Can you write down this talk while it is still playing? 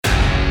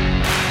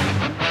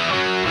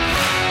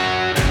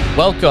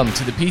Welcome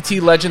to the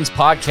PT Legends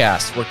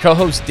podcast, where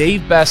co-host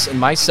Dave Bess and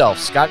myself,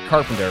 Scott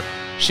Carpenter,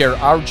 share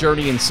our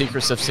journey and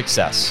secrets of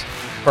success.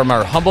 From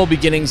our humble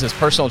beginnings as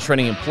personal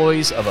training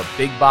employees of a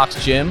big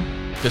box gym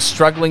to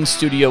struggling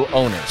studio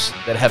owners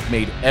that have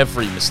made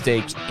every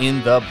mistake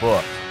in the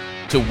book,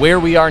 to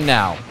where we are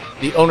now,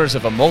 the owners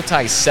of a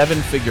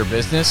multi-seven-figure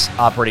business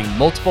operating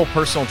multiple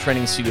personal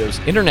training studios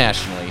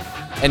internationally,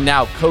 and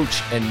now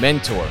coach and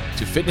mentor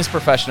to fitness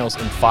professionals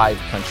in 5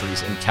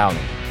 countries and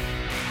counting.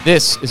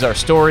 This is our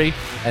story,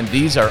 and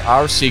these are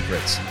our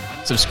secrets.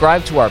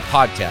 Subscribe to our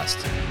podcast,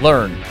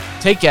 learn,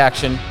 take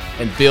action,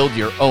 and build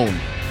your own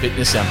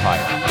fitness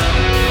empire.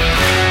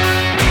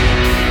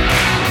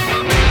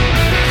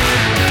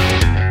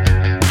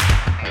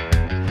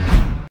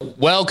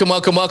 Welcome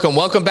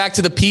back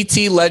to the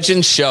PT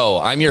Legends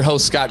Show. I'm your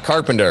host, Scott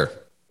Carpenter.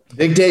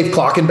 Big Dave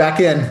clocking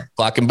back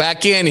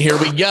in. Here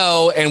we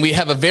go. And we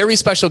have a very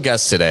special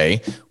guest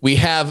today. We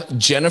have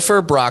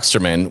Jennifer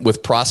Brocksterman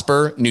with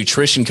Prosper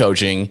Nutrition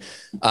Coaching.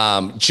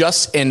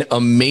 Just an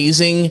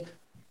amazing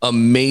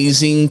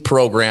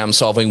program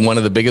solving one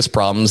of the biggest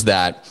problems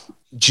that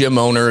gym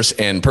owners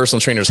and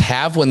personal trainers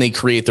have when they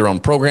create their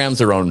own programs,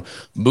 their own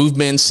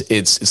movements.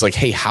 It's like,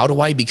 hey, how do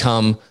I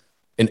become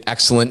an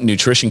excellent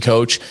nutrition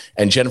coach?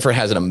 And Jennifer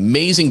has an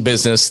amazing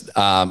business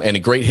and a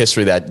great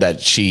history that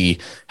she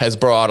has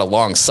brought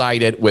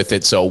alongside it with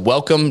it. So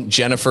welcome,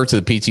 Jennifer, to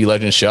the PT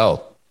Legends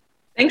Show.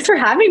 Thanks for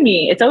having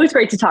me. It's always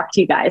great to talk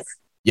to you guys.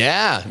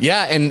 Yeah.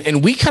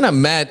 And we kind of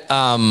met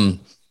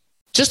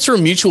just through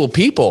mutual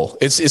people.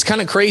 It's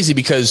kind of crazy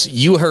because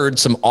you heard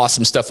some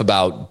awesome stuff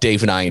about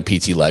Dave and I in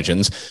PT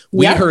Legends.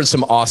 We heard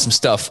some awesome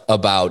stuff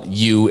about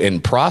you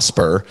and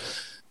Prosper.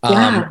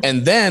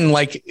 And then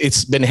like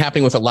it's been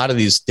happening with a lot of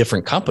these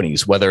different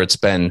companies, whether it's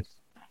been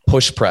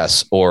Push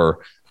Press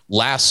or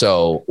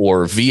Lasso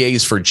or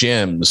VAs for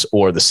gyms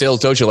or the Sales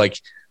Dojo. Like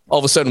all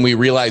of a sudden we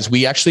realize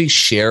we actually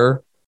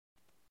share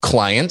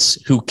clients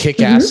who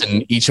kick ass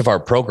in each of our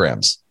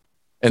programs.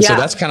 And so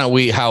that's kind of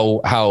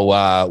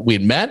how we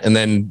had met. And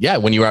then,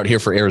 when you were out here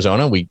for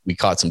Arizona, we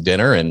caught some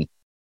dinner and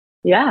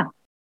and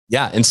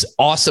it's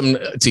awesome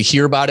to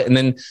hear about it. And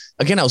then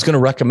again, I was going to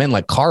recommend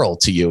like Carl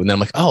to you. And then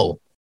I'm like, oh,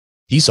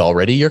 he's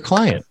already your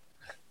client.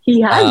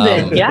 He has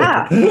been.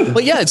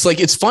 But it's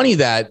like, it's funny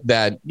that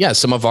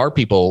some of our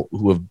people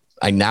who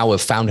I now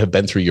have found have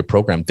been through your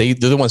program. They're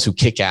the ones who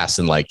kick ass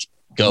and like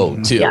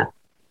go too. Yeah.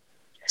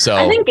 So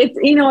I think it's,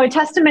 a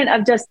testament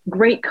of just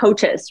great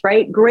coaches,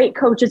 right? Great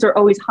coaches are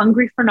always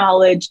hungry for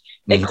knowledge.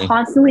 They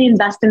constantly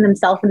invest in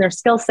themselves and their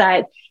skill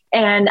set.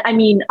 And I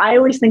mean, I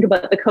always think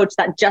about the coach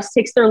that just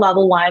takes their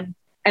level 1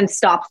 and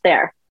stops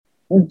there.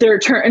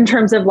 In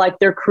terms of like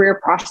their career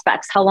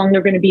prospects, how long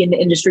they're going to be in the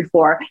industry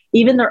for,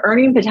 even their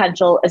earning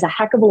potential is a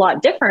heck of a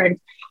lot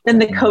different than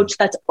the coach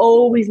that's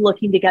always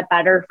looking to get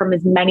better from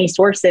as many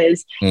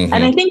sources. And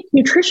I think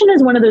nutrition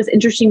is one of those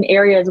interesting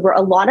areas where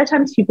a lot of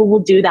times people will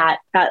do that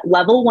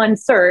level 1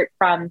 cert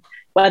from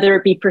whether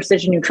it be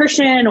Precision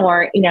Nutrition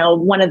or,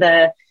 one of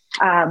the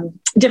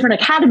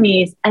different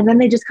academies, and then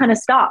they just kind of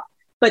stop.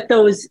 But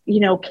those,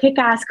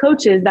 kick-ass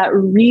coaches that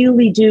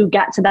really do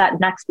get to that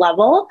next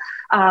level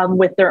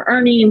with their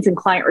earnings and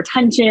client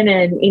retention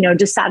and,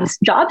 just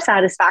job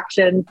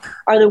satisfaction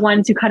are the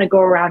ones who kind of go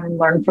around and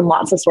learn from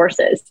lots of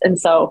sources. And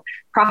so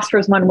Prosper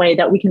is one way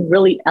that we can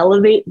really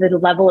elevate the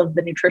level of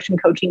the nutrition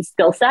coaching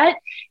skill set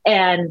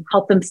and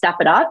help them step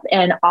it up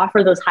and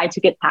offer those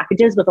high-ticket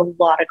packages with a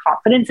lot of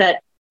confidence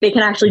that they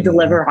can actually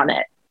deliver on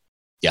it.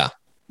 Yeah.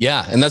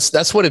 And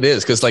that's what it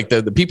is. Because like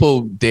the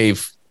people,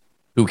 Dave,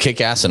 who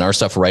kick ass in our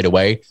stuff right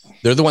away,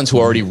 they're the ones who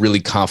are already really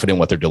confident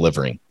what they're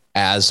delivering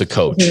as a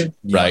coach,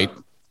 right?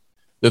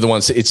 They're the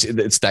ones,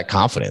 it's that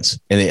confidence,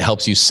 and it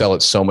helps you sell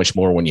it so much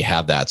more when you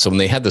have that. So when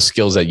they have the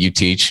skills that you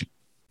teach,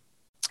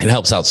 it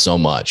helps out so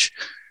much.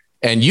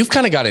 And you've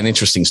kind of got an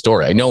interesting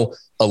story. I know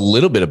a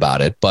little bit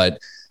about it, but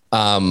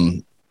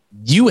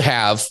you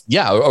have,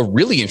 a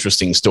really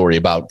interesting story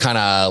about kind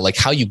of like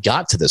how you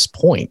got to this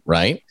point,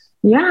 right?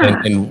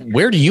 Yeah. And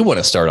where do you want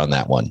to start on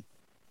that one?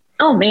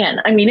 Oh man.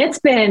 I mean, it's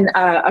been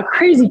a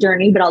crazy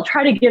journey, but I'll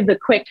try to give the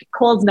quick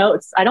Coles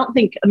Notes. I don't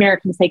think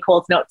Americans say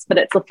Coles Notes, but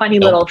it's a funny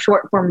little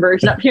short form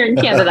version up here in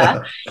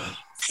Canada.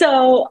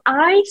 So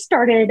I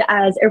started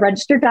as a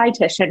registered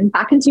dietitian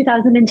back in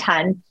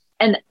 2010.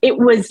 And it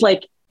was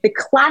like the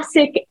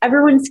classic,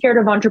 everyone's scared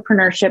of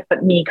entrepreneurship,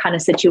 but me kind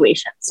of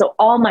situation. So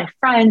all my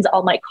friends,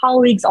 all my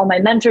colleagues, all my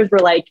mentors were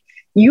like,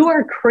 you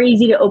are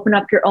crazy to open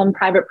up your own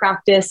private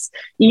practice.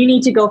 You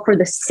need to go for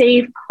the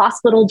safe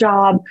hospital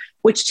job,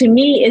 which to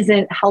me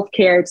isn't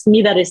healthcare. To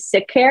me, that is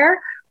sick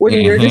care, where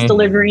you're just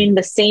delivering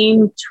the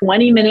same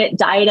 20-minute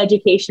diet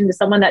education to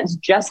someone that's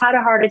just had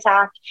a heart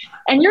attack.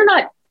 And you're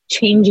not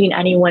changing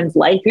anyone's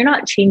life. You're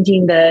not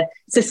changing the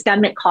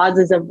systemic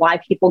causes of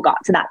why people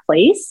got to that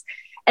place.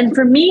 And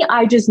for me,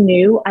 I just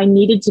knew I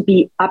needed to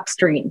be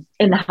upstream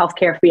in the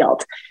healthcare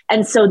field.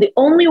 And so the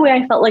only way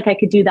I felt like I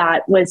could do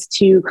that was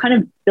to kind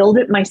of build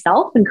it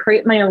myself and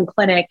create my own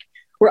clinic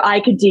where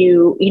I could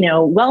do,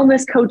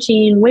 wellness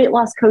coaching, weight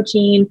loss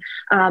coaching.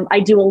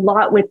 I do a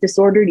lot with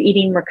disordered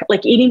eating,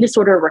 like eating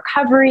disorder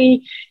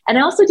recovery. And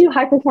I also do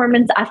high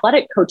performance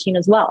athletic coaching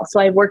as well. So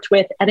I worked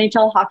with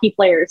NHL hockey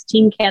players,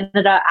 Team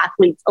Canada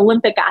athletes,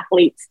 Olympic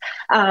athletes.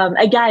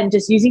 Again,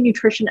 just using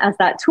nutrition as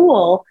that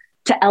tool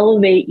to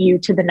elevate you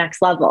to the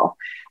next level.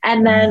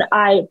 And then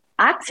I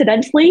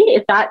accidentally,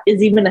 if that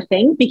is even a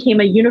thing,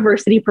 became a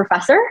university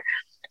professor.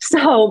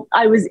 So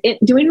I was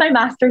doing my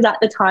master's at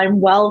the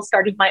time while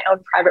starting my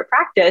own private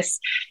practice.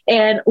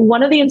 And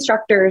one of the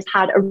instructors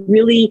had a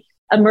really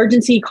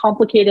emergency,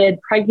 complicated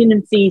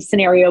pregnancy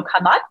scenario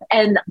come up.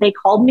 And they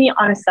called me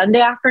on a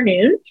Sunday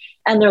afternoon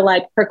and they're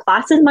like, her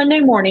class is Monday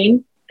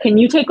morning. Can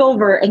you take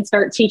over and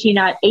start teaching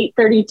at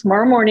 8:30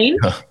 tomorrow morning?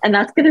 And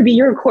that's going to be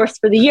your course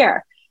for the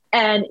year.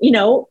 And,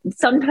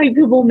 sometimes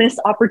people miss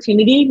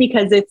opportunity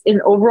because it's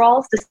in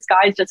overalls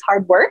disguised as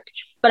hard work.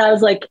 But I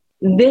was like,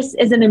 this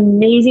is an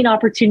amazing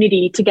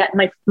opportunity to get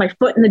my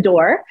foot in the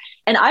door.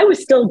 And I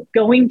was still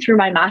going through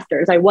my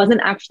master's. I wasn't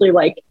actually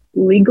like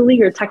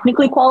legally or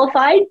technically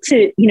qualified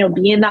to,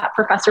 be in that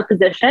professor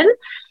position.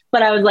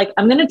 But I was like,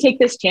 I'm going to take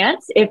this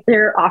chance if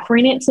they're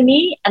offering it to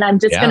me, and I'm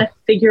just going to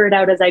figure it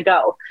out as I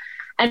go.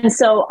 And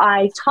so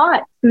I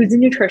taught foods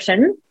and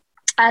nutrition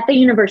at the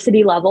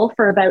university level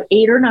for about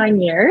 8 or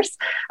 9 years.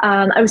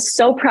 I was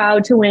so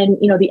proud to win,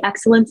 the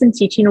Excellence in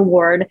Teaching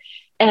Award.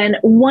 And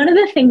one of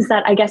the things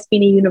that I guess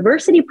being a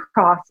university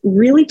prof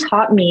really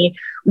taught me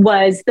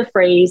was the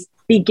phrase,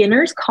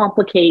 beginners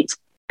complicate,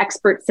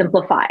 experts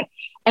simplify.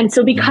 And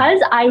so because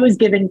I was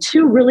given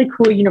 2 really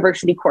cool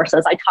university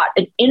courses, I taught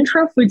an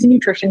intro foods and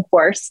nutrition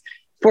course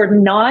for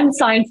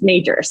non-science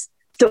majors.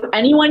 So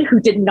anyone who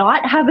did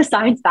not have a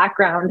science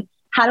background,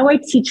 how do I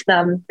teach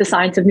them the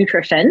science of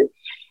nutrition?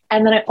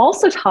 And then I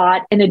also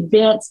taught an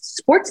advanced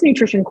sports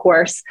nutrition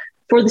course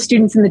for the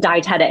students in the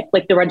dietetic,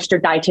 like the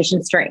registered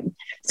dietitian stream.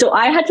 So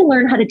I had to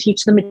learn how to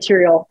teach the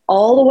material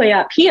all the way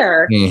up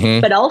here,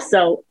 but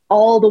also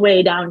all the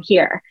way down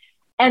here.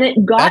 And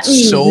it got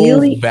me so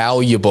really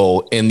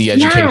valuable in the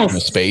educational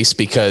space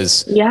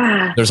because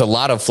there's a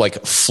lot of like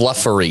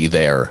fluffery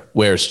there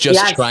where it's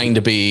just trying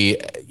to be,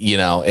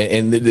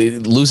 and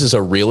it loses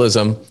a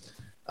realism.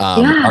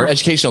 Our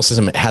educational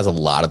system has a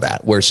lot of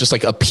that where it's just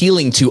like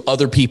appealing to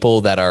other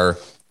people that are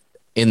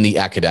in the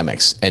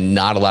academics and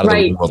not a lot of the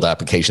real world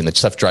application. That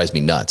stuff drives me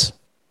nuts.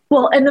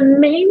 Well, and the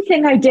main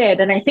thing I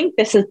did, and I think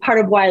this is part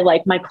of why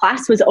like my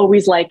class was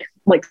always like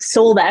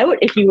sold out,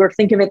 if you were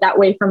think of it that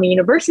way from a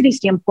university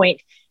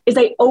standpoint, is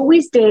I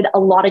always did a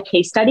lot of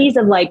case studies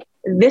of like,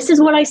 this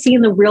is what I see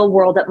in the real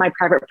world at my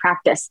private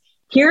practice.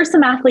 Here are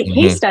some athlete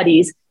case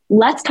studies.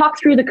 Let's talk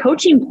through the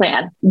coaching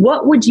plan.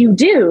 What would you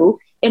do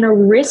in a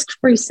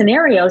risk-free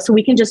scenario? So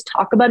we can just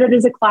talk about it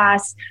as a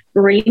class,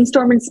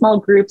 brainstorm in small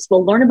groups.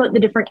 We'll learn about the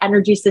different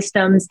energy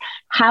systems.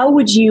 How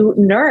would you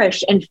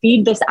nourish and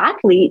feed this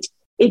athlete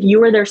if you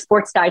were their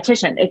sports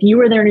dietitian, if you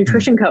were their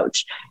nutrition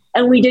coach?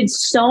 And we did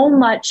so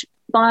much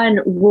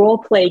fun role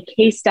play,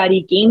 case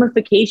study,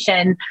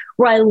 gamification,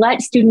 where I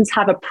let students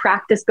have a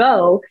practice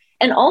go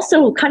and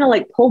also kind of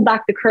like pulled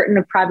back the curtain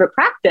of private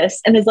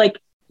practice and is like,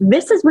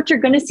 this is what you're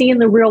going to see in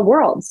the real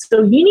world.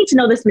 So you need to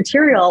know this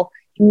material,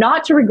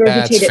 not to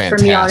regurgitate it for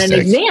me on an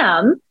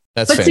exam,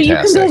 but so you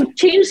can go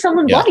change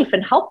someone's life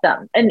and help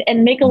them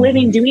and make a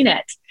living doing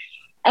it.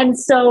 And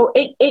so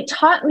it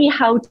taught me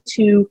how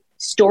to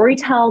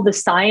storytell the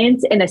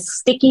science in a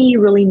sticky,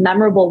 really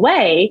memorable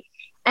way.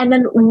 And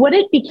then what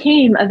it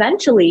became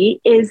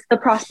eventually is the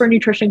Prosper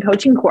Nutrition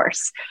Coaching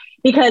course,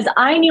 because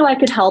I knew I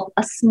could help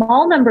a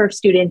small number of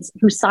students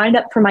who signed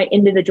up for my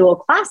individual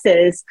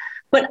classes,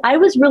 but I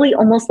was really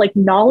almost like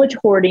knowledge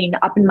hoarding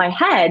up in my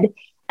head.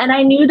 And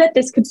I knew that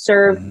this could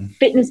serve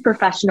fitness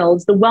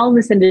professionals, the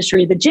wellness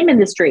industry, the gym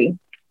industry.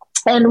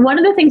 And one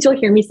of the things you'll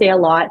hear me say a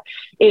lot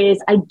is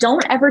I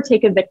don't ever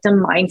take a victim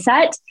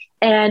mindset.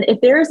 And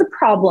if there is a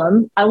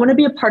problem, I want to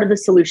be a part of the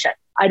solution.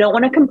 I don't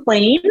want to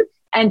complain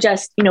and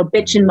just,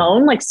 bitch and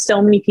moan like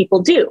so many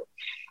people do.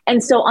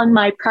 And so on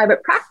my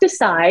private practice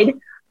side,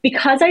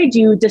 because I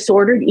do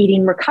disordered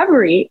eating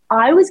recovery,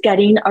 I was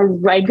getting a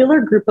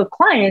regular group of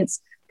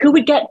clients who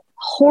would get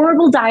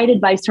horrible diet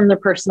advice from their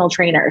personal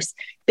trainers.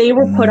 They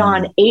were put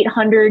on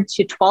 800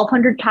 to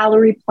 1200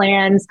 calorie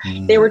plans.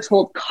 They were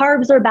told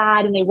carbs are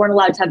bad and they weren't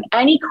allowed to have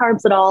any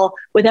carbs at all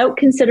without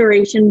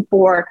consideration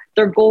for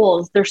their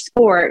goals, their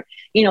sport,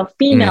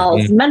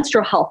 females,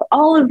 menstrual health,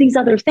 all of these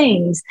other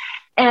things.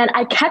 And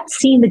I kept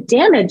seeing the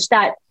damage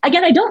that,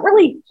 again, I don't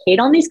really hate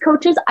on these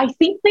coaches. I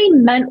think they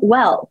meant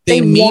well.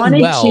 They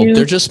mean well.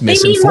 They're just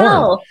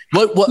misinformed.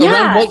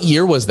 Around what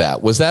year was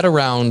that? Was that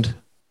around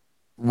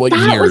what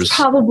years? That was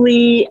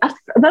probably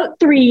about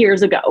 3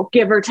 years ago,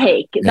 give or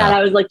take, that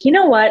I was like, you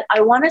know what? I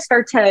want to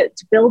start to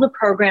build a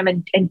program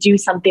and do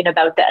something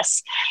about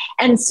this.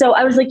 And so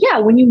I was like, yeah,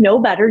 when you know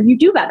better, you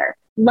do better.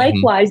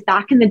 Likewise,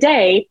 back in the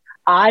day,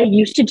 I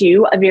used to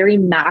do a very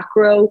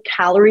macro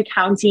calorie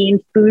counting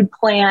food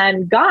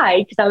plan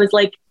guide because I was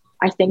like,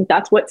 I think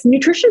that's what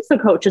nutrition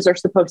coaches are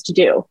supposed to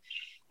do.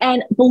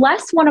 And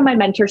bless one of my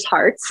mentors'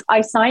 hearts,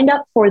 I signed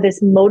up for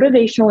this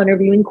motivational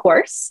interviewing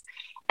course.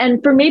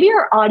 And for maybe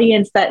our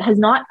audience that has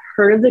not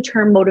heard of the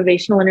term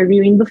motivational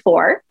interviewing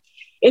before,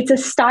 it's a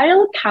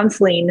style of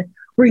counseling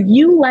where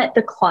you let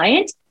the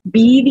client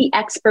be the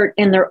expert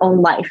in their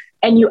own life.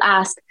 And you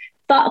ask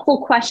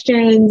thoughtful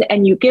questions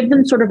and you give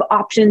them sort of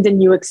options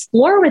and you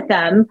explore with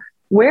them,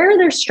 where are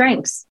their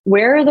strengths?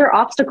 Where are their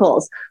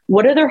obstacles?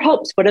 What are their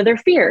hopes? What are their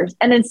fears?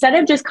 And instead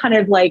of just kind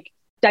of like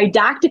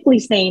didactically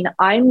saying,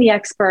 I'm the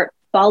expert,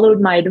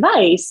 followed my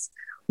advice,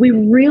 we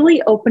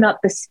really open up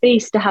the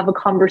space to have a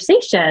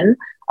conversation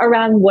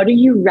around what are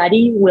you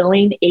ready,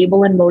 willing,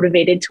 able, and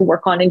motivated to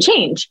work on and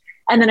change.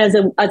 And then as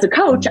a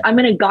coach, I'm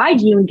going to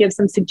guide you and give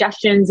some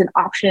suggestions and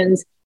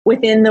options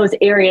within those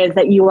areas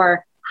that you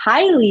are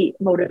highly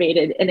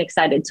motivated and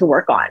excited to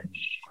work on.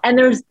 And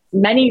there's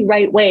many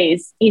right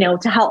ways, to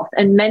health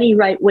and many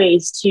right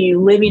ways to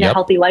living a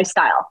healthy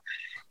lifestyle.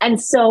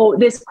 And so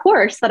this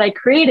course that I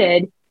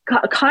created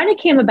kind of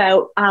came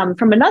about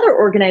from another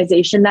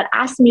organization that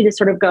asked me to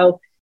sort of go,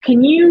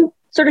 can you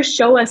sort of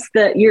show us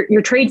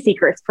your trade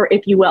secrets, for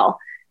if you will?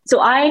 So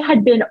I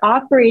had been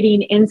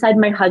operating inside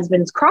my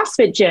husband's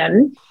CrossFit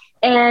gym.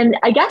 And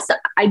I guess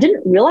I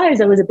didn't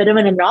realize I was a bit of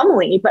an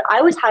anomaly, but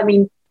I was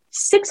having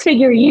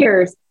 6-figure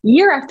years,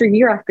 year after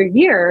year after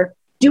year,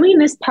 doing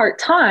this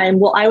part-time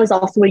while I was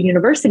also a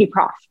university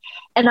prof.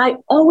 And I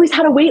always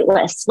had a wait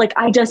list. Like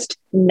I've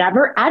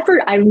never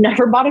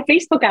bought a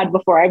Facebook ad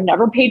before. I've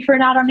never paid for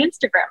an ad on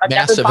Instagram. I've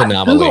Massive never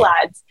bought Google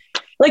ads.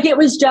 Like it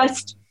was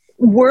just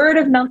word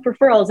of mouth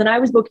referrals. And I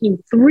was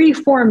booking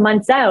 3-4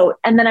 months out.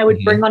 And then I would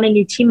bring on a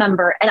new team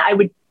member and I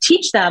would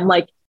teach them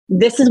like,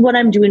 this is what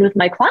I'm doing with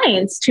my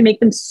clients to make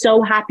them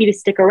so happy to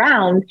stick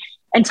around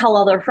and tell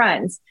all their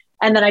friends.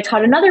 And then I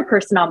taught another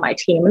person on my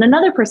team and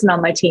another person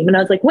on my team. And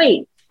I was like,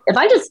 wait, if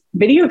I just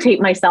videotape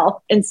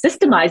myself and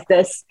systemize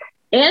this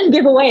and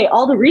give away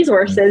all the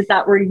resources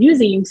that we're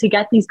using to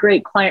get these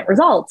great client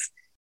results,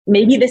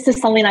 maybe this is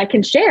something I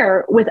can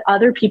share with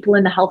other people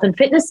in the health and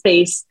fitness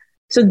space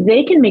so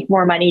they can make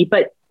more money.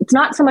 But it's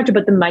not so much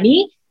about the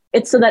money.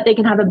 It's so that they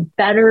can have a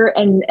better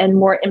and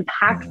more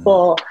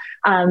impactful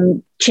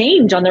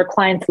change on their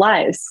clients'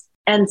 lives.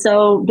 And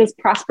so this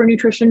Prosper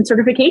Nutrition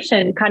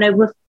certification kind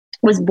of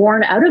was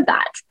born out of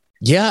that.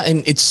 Yeah.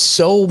 And it's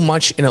so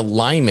much in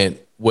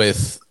alignment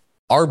with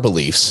our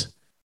beliefs,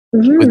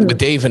 with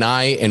Dave and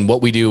I, and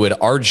what we do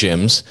at our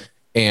gyms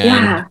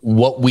and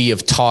what we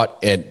have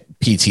taught at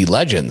PT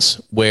Legends,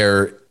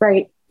 where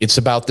it's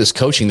about this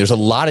coaching. There's a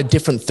lot of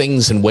different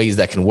things and ways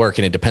that can work,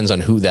 and it depends on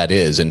who that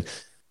is, and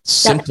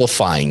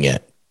simplifying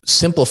it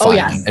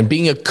and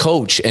being a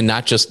coach and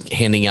not just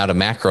handing out a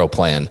macro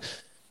plan.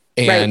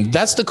 And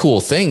that's the cool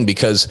thing,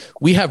 because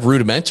we have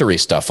rudimentary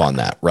stuff on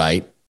that,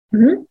 right?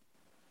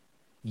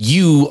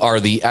 You are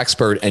the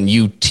expert and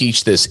you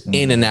teach this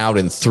in and out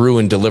and through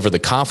and deliver the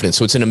confidence.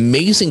 So it's an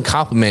amazing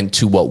compliment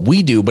to what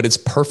we do, but it's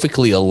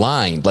perfectly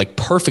aligned, like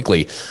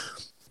perfectly,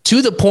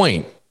 to the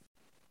point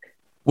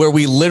where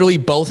we literally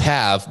both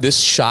have, this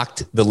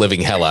shocked the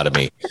living hell out of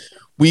me.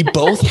 We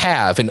both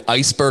have an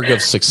iceberg of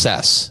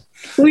success.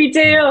 We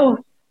do.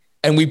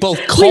 And we both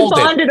called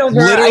it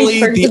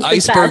literally the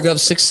iceberg of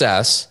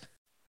success.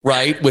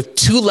 Right. With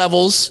 2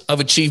 levels of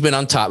achievement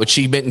on top,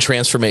 achievement and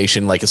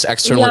transformation, like it's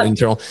external and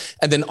internal.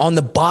 And then on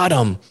the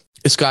bottom,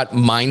 it's got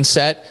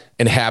mindset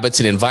and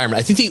habits and environment.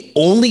 I think the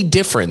only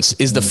difference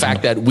is the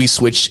fact that we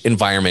switched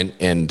environment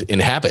and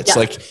habits.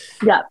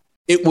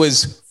 It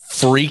was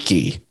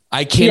freaky.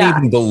 I can't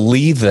even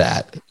believe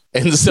that.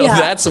 And so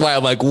that's why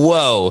I'm like,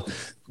 whoa,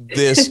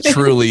 this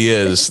truly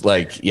is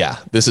like,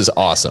 this is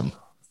awesome.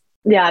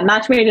 Yeah.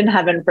 Match made in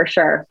heaven for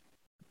sure.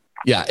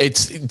 Yeah,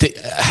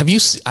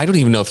 I don't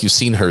even know if you've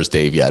seen hers,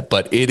 Dave, yet,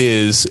 but it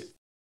is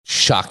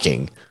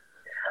shocking.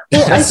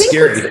 Well, I think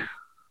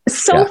it's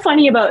so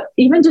funny about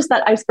even just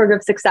that iceberg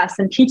of success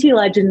and PT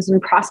Legends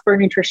and Prosper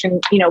Nutrition,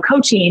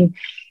 coaching,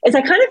 is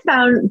I kind of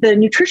found the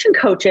nutrition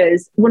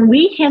coaches, when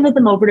we handed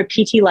them over to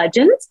PT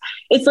Legends,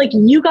 it's like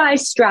you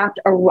guys strapped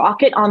a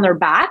rocket on their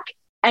back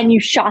and you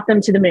shot them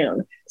to the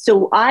moon.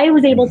 So I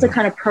was able to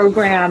kind of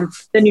program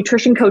the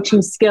nutrition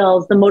coaching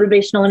skills, the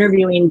motivational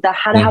interviewing, the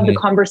how to have the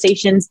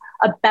conversations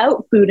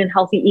about food and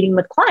healthy eating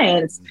with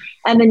clients.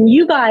 And then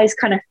you guys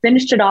kind of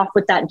finished it off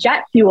with that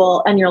jet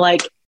fuel. And you're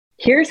like,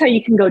 here's how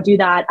you can go do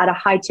that at a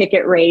high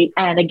ticket rate.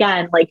 And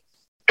again, like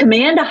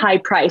command a high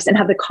price and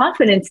have the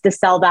confidence to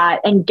sell that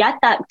and get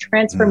that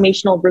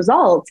transformational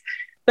result.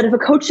 But if a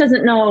coach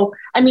doesn't know,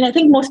 I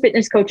think most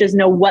fitness coaches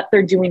know what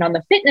they're doing on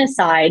the fitness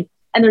side.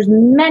 And there's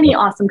many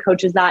awesome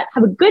coaches that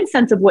have a good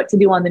sense of what to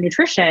do on the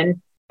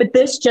nutrition, but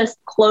this just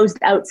closed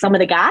out some of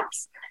the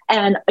gaps.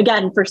 And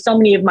again, for so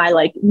many of my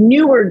like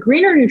newer,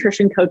 greener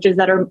nutrition coaches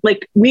that are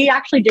like, we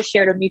actually just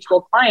shared a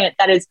mutual client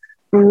that is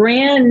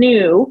brand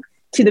new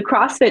to the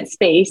CrossFit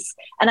space.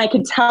 And I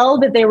could tell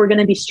that they were going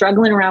to be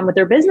struggling around with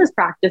their business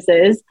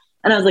practices.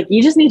 And I was like,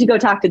 you just need to go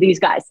talk to these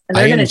guys and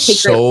they're going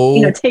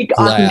to take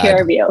awesome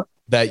care of you.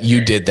 That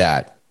you did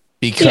that,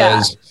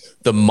 because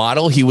the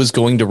model he was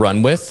going to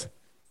run with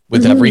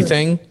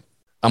everything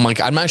I'm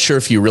like, I'm not sure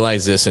if you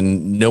realize this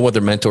and no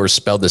other mentors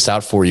spelled this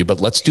out for you, but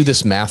let's do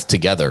this math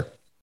together.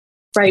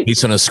 Right.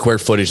 Based on a square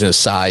footage and a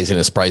size and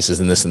its prices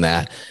and this and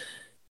that.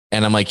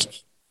 And I'm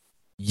like,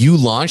 you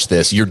launch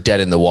this, you're dead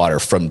in the water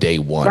from day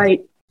one.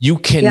 Right. You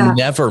can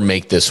never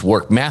make this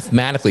work.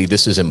 Mathematically,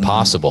 this is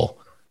impossible.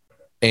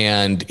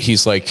 And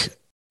he's like,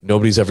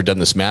 nobody's ever done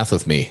this math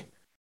with me.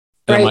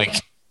 And I'm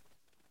like,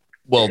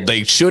 well,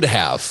 they should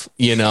have,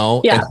 you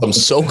know, and I'm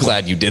so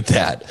glad you did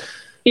that.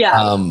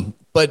 Yeah.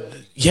 But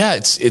yeah,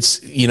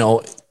 it's, you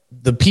know,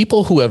 the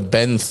people who have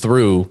been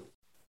through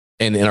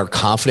and are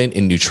confident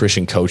in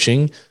nutrition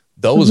coaching,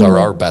 those are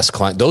our best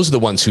clients. Those are the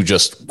ones who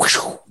just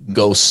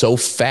go so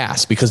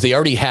fast because they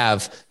already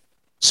have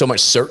so much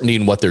certainty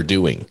in what they're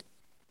doing.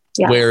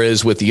 Yeah.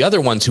 Whereas with the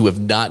other ones who have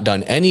not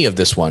done any of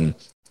this one,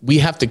 we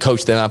have to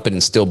coach them up and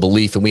instill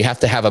belief, and we have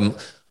to have them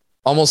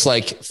almost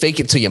like fake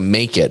it till you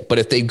make it. But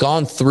if they've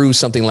gone through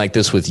something like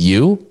this with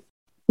you,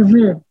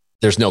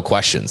 there's no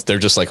questions. They're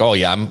just like, oh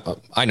yeah,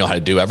 I know how to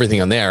do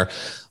everything on there.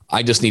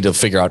 I just need to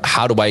figure out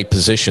how do I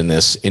position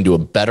this into a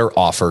better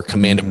offer,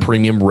 command a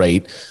premium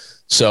rate,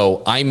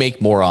 so I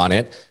make more on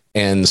it,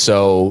 and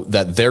so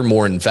that they're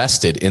more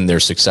invested in their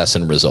success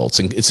and results.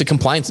 And it's a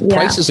compliance.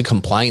 Price is a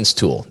compliance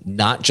tool,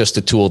 not just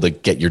a tool to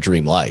get your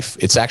dream life.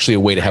 It's actually a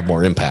way to have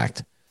more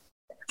impact.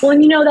 Well,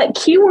 and you know, that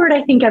keyword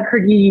I think I've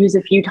heard you use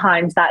a few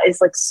times that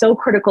is like so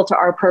critical to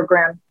our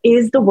program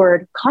is the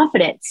word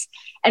confidence.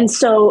 And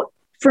so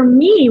for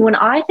me, when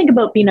I think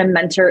about being a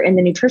mentor in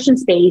the nutrition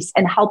space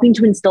and helping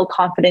to instill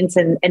confidence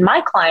in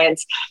my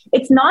clients,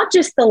 it's not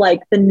just the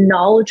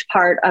knowledge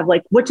part of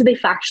like, what do they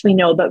factually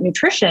know about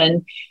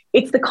nutrition?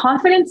 It's the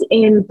confidence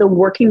in the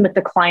working with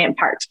the client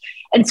part.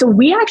 And so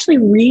we actually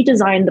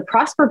redesigned the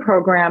Prosper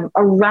program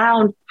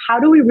around how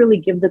do we really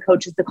give the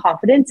coaches the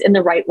confidence in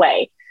the right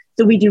way.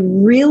 So we do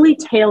really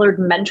tailored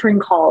mentoring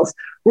calls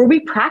where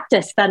we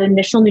practice that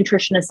initial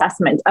nutrition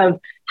assessment of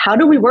how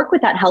do we work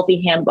with that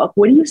healthy handbook?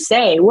 What do you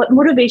say? What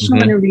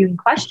motivational interviewing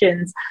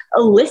questions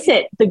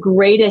elicit the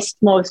greatest,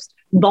 most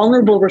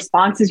vulnerable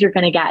responses you're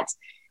going to get?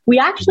 We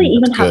actually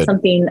even have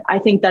something I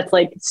think that's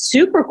like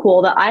super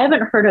cool that I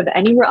haven't heard of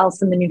anywhere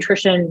else in the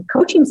nutrition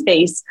coaching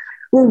space,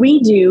 where we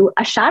do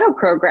a shadow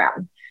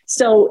program.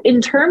 So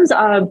in terms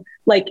of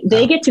like,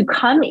 they get to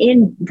come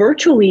in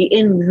virtually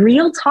in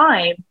real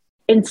time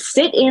and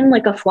sit in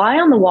like a fly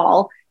on the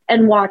wall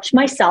and watch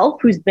myself,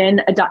 who's been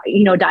a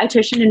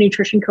dietitian and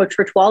nutrition coach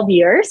for 12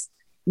 years,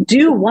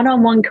 do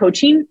one-on-one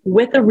coaching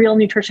with a real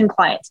nutrition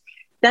client.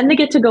 Then they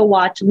get to go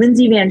watch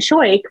Lindsay Van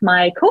Schoik,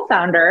 my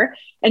co-founder,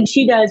 and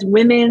she does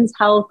women's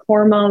health,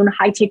 hormone,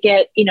 high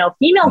ticket,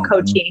 female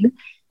coaching.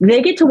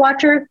 They get to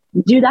watch her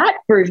do that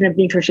version of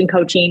nutrition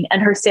coaching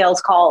and her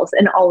sales calls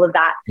and all of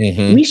that.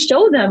 We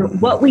show them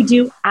what we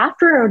do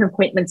after an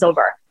appointment's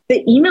over,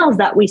 the emails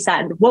that we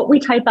send, what we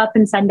type up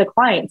and send to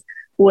clients.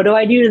 What do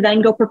I do to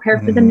then go prepare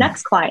for the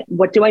next client?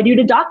 What do I do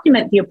to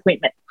document the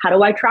appointment? How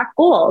do I track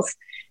goals?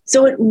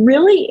 So it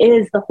really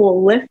is the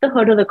whole lift the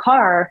hood of the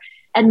car,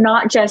 and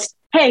not just,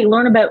 hey,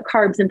 learn about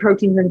carbs and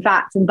proteins and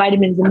fats and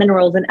vitamins and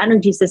minerals and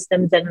energy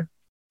systems and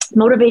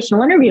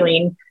motivational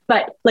interviewing,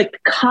 but like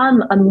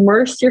come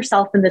immerse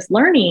yourself in this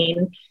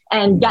learning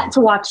and get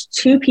to watch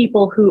two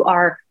people who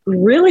are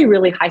really,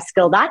 really high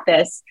skilled at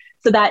this,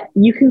 so that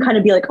you can kind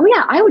of be like, oh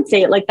yeah, I would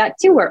say it like that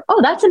too. Or,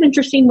 oh, that's an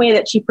interesting way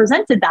that she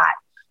presented that.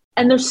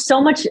 And there's so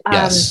much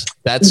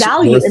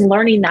value in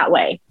learning that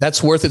way.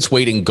 That's worth its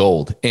weight in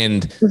gold.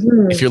 And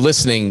if you're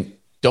listening,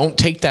 don't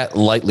take that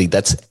lightly.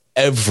 That's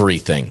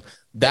everything.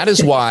 That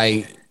is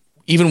why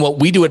even what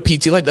we do at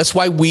PT Life, that's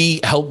why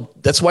we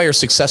help. That's why our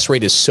success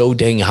rate is so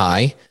dang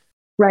high.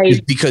 Right.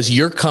 Is because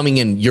you're coming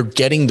in, you're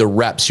getting the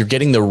reps, you're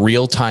getting the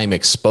real-time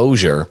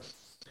exposure.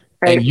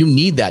 Right. And you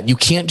need that. You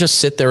can't just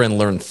sit there and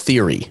learn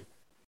theory.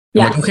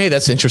 Like, okay,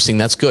 that's interesting.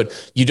 That's good.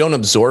 You don't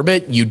absorb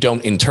it. You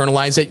don't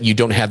internalize it. You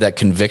don't have that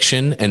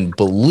conviction and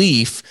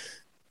belief.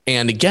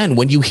 And again,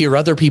 when you hear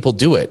other people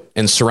do it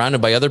and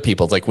surrounded by other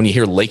people, like when you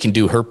hear Lakin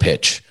do her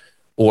pitch,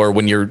 or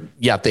when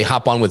they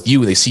hop on with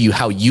you, they see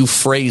how you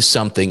phrase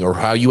something or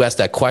how you ask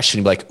that question,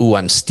 you're like, ooh,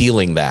 I'm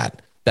stealing that.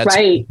 That's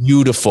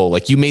beautiful.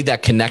 Like you made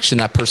that connection.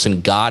 That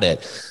person got it.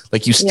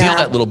 Like you steal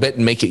that little bit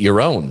and make it your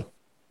own.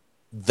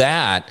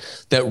 That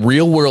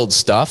real world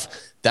stuff,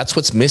 that's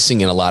what's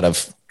missing in a lot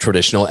of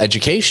traditional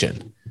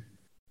education.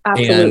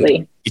 Absolutely.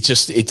 And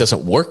it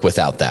doesn't work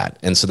without that.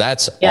 And so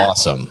that's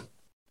awesome.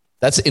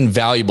 That's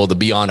invaluable to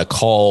be on a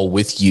call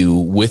with you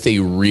with a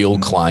real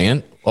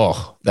client.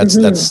 Oh,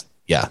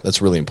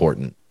 that's really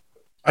important.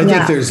 I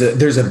think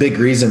there's a big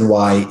reason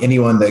why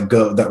anyone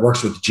that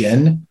works with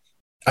Jen,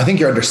 I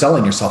think you're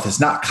underselling yourself. It's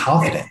not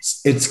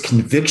confidence. It's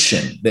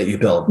conviction that you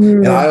build.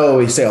 And I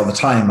always say all the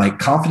time, like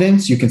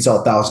confidence, you can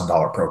sell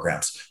 $1,000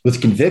 programs.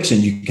 With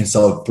conviction, you can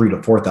sell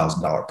 $3,000 to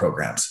 $4,000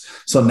 programs.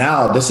 So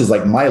now this is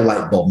like my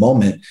light bulb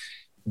moment.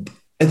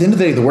 At the end of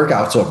the day, the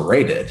workout's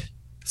overrated.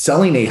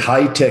 Selling a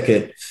high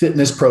ticket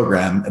fitness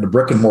program at a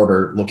brick and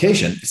mortar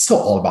location, it's still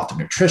all about the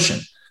nutrition.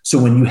 So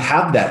when you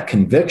have that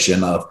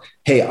conviction of,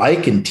 hey, I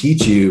can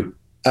teach you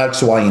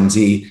X, Y, and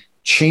Z,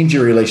 change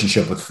your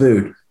relationship with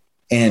food,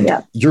 And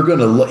you're going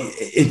to look,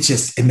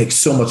 it makes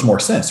so much more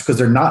sense because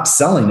they're not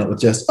selling it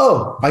with just,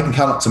 oh, I can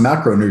count up some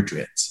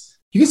macronutrients.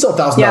 You can sell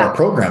 $1,000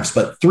 programs,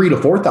 but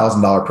 $3,000 to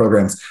 $4,000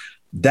 programs,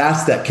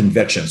 that's that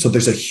conviction. So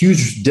there's a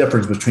huge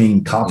difference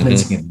between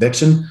confidence and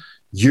conviction.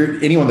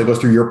 Anyone that goes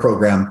through your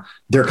program,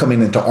 they're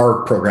coming into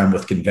our program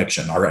with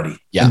conviction already.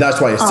 Yeah. And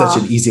that's why it's such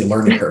an easy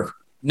learning curve.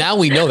 Now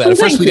we know that. At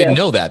first we didn't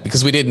know that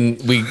because we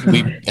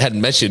hadn't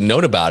mentioned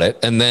known about it.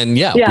 And then,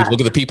 we look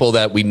at the people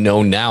that we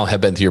know now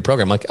have been through your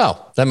program. Like,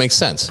 oh, that makes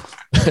sense.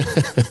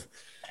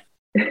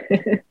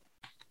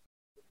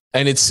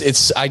 And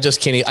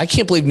I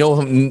can't believe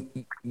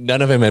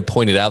none of them had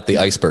pointed out the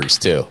icebergs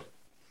too.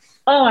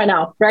 Oh, I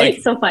know. Right.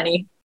 Like, so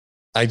funny.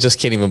 I just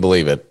can't even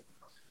believe it.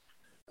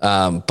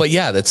 But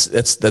yeah,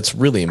 that's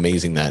really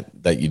amazing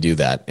that you do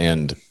that.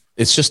 And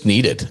it's just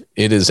needed.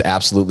 It is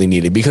absolutely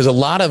needed because a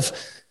lot of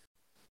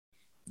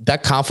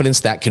that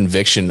confidence, that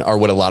conviction are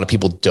what a lot of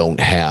people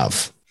don't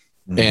have.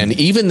 And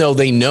even though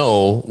they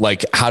know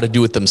like how to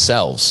do it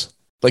themselves,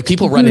 like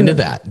people run into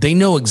that, they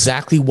know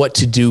exactly what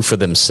to do for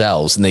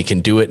themselves and they can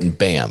do it and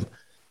bam.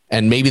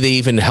 And maybe they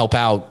even help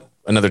out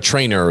another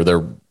trainer or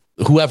their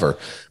whoever.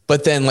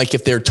 But then like,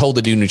 if they're told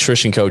to do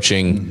nutrition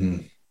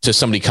coaching to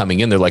somebody coming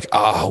in, they're like,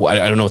 oh,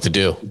 I don't know what to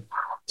do.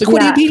 It's like,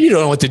 what do you mean you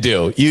don't know what to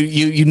do?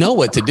 You know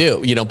what to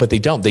do, but they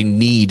don't. They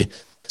need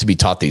to be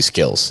taught these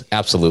skills.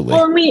 Absolutely.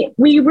 Well,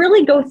 we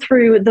really go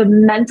through the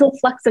mental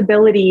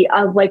flexibility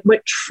of like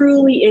what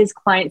truly is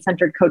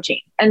client-centered coaching.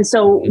 And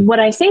so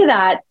when I say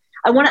that,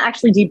 I want to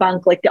actually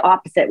debunk like the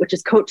opposite, which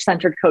is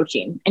coach-centered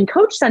coaching. And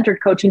coach-centered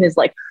coaching is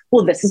like,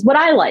 well, this is what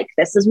I like.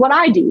 This is what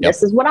I do.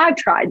 This is what I've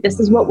tried. This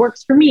is what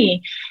works for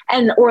me.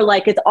 Or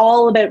like, it's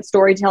all about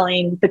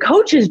storytelling the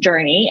coach's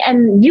journey.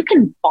 And you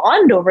can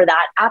bond over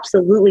that.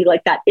 Absolutely.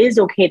 Like that is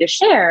okay to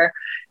share.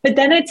 But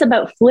then it's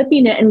about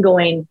flipping it and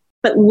going,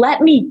 but let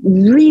me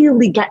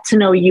really get to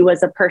know you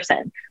as a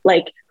person.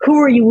 Like, who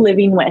are you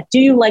living with? Do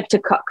you like to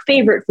cook?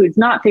 Favorite foods,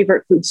 not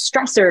favorite foods,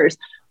 stressors.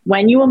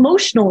 When you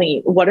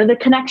emotionally, what are the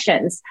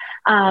connections?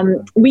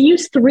 We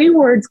use 3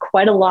 words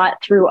quite a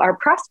lot through our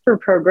Prosper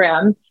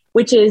program,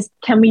 which is,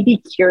 can we be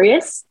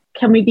curious?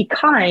 Can we be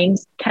kind?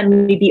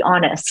 Can we be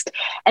honest?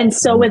 And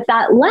so with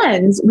that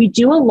lens, we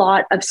do a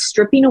lot of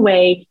stripping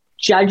away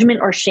judgment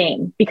or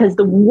shame, because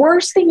the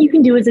worst thing you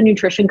can do as a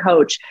nutrition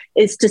coach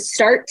is to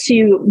start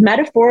to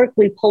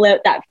metaphorically pull out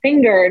that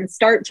finger and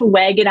start to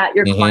wag it at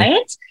your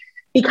client.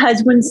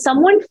 Because when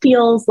someone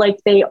feels like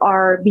they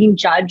are being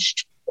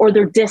judged or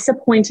they're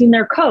disappointing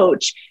their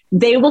coach,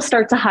 they will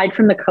start to hide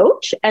from the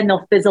coach and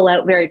they'll fizzle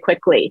out very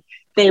quickly.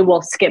 They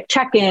will skip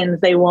check-ins.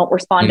 They won't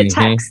respond to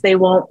texts. They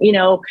won't,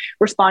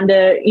 respond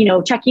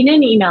to, checking in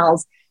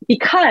emails,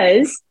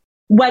 because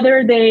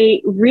whether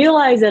they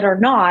realize it or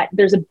not,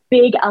 there's a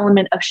big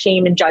element of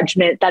shame and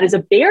judgment that is a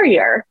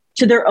barrier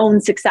to their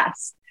own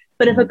success.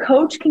 But if a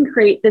coach can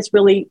create this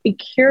really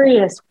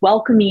curious,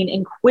 welcoming,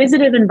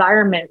 inquisitive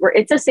environment where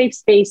it's a safe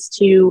space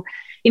to,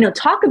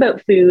 talk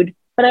about food,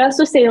 but I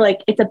also say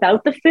like, it's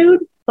about the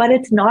food, but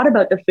it's not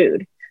about the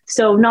food.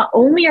 So not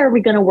only are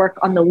we going to work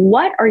on the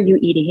what are you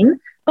eating,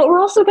 but we're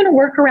also going to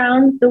work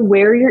around the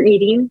where you're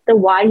eating, the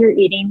why you're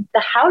eating,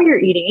 the how you're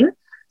eating.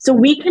 So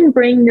we can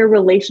bring your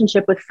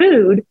relationship with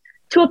food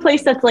to a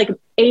place that's like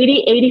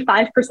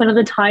 85% of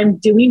the time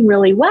doing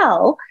really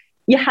well.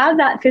 You have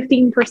that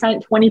 15%,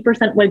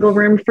 20% wiggle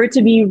room for it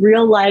to be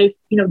real life,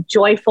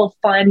 joyful,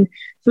 fun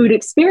food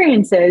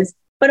experiences.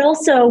 But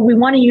also we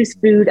want to use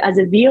food as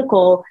a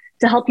vehicle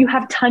to help you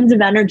have tons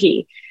of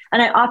energy.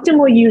 And I often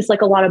will use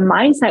like a lot of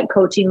mindset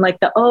coaching, like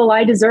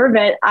I deserve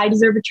it. I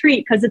deserve a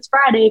treat because it's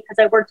Friday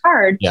because I worked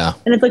hard. Yeah.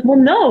 And it's like, well,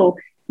 no,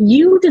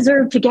 you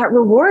deserve to get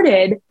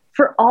rewarded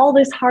for all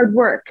this hard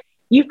work.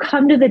 You've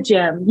come to the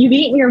gym, you've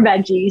eaten your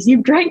veggies,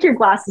 you've drank your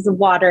glasses of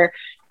water.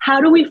 How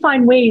do we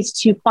find ways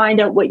to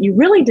find out what you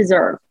really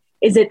deserve?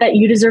 Is it that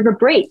you deserve a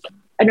break,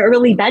 an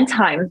early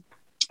bedtime,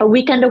 a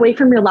weekend away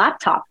from your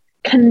laptop,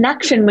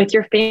 connection with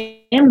your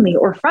family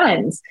or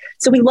friends?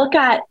 So we look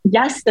at,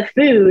 yes, the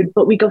food,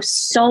 but we go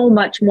so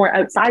much more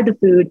outside the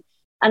food.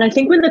 And I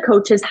think when the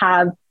coaches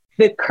have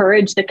the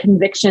courage, the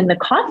conviction, the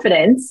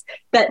confidence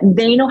that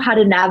they know how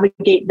to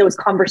navigate those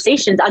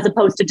conversations, as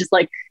opposed to just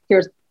like,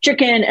 here's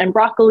chicken and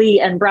broccoli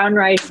and brown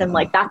rice and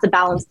like, that's a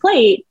balanced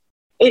plate.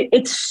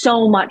 It's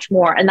so much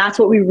more. And that's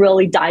what we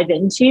really dive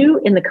into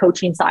in the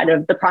coaching side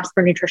of the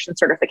Prosper Nutrition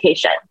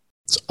certification.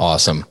 It's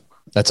awesome.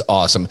 That's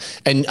awesome.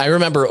 And I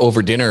remember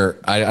over dinner,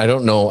 I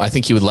don't know, I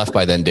think you had left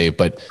by then, Dave,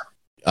 but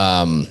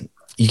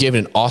you gave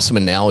an awesome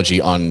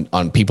analogy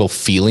on people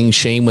feeling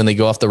shame when they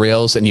go off the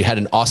rails. And you had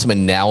an awesome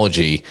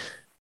analogy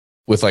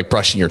with like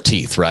brushing your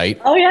teeth, right?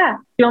 Oh yeah.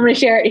 You want me to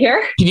share it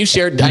here? Can you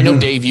share? I know,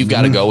 Dave, you've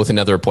got to go with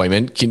another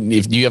appointment.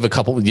 If you have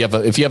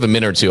if you have a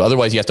minute or two,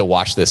 otherwise you have to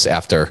watch this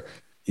after.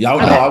 Yeah,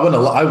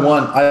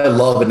 I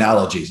love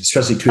analogies,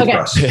 especially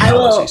toothbrush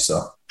analogies.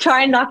 So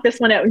try and knock this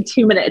one out in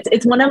 2 minutes.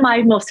 It's one of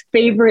my most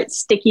favorite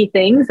sticky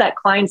things that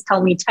clients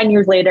tell me 10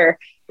 years later,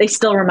 they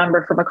still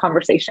remember from a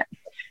conversation.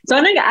 So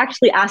I'm going to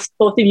actually ask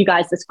both of you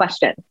guys this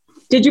question.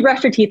 Did you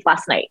brush your teeth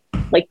last night?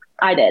 Like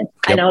I did. Yep.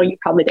 I know you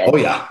probably did. Oh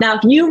yeah. Now,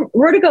 if you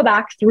were to go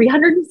back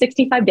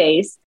 365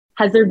 days,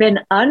 has there been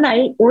a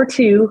night or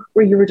two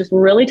where you were just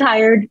really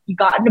tired, you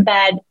got into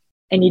bed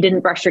and you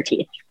didn't brush your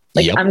teeth?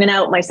 Like, I'm going to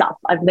out myself.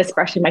 I've missed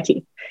brushing my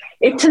teeth.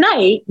 If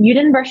tonight you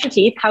didn't brush your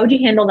teeth, how would you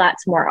handle that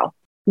tomorrow?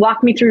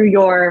 Walk me through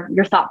your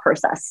thought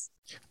process.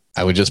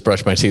 I would just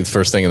brush my teeth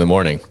first thing in the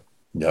morning.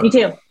 Yep. Me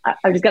too. I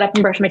would just get up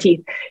and brush my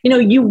teeth.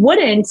 You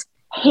wouldn't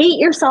hate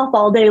yourself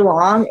all day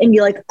long and be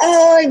like,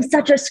 oh, I'm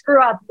such a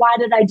screw up. Why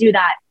did I do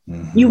that?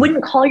 Mm-hmm. You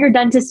wouldn't call your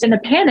dentist in a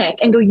panic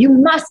and go, you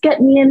must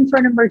get me in for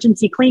an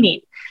emergency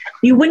cleaning.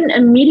 You wouldn't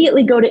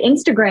immediately go to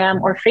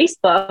Instagram or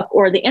Facebook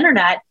or the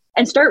internet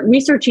and start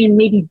researching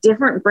maybe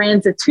different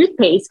brands of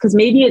toothpaste, because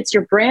maybe it's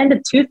your brand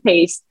of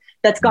toothpaste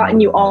that's gotten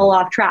you all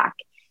off track.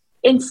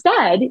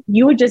 Instead,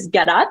 you would just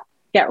get up,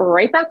 get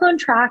right back on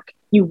track.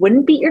 You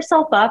wouldn't beat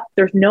yourself up.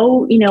 There's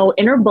no,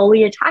 inner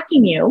bully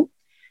attacking you.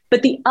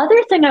 But the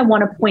other thing I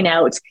want to point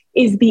out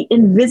is the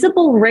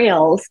invisible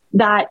rails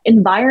that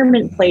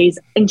environment plays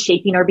in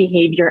shaping our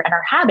behavior and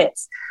our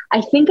habits.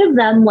 I think of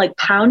them like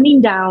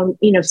pounding down,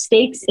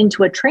 stakes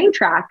into a train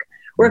track,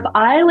 where if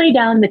I lay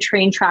down the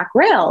train track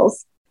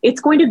rails, it's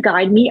going to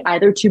guide me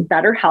either to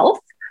better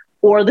health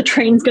or the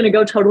train's going to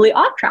go totally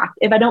off track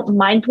if I don't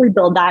mindfully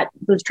build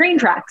those train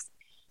tracks.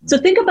 So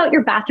think about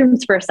your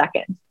bathrooms for a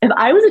second. If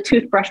I was a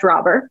toothbrush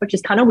robber, which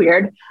is kind of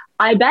weird,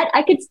 I bet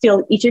I could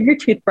steal each of your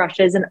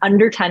toothbrushes in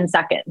under 10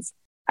 seconds.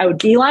 I would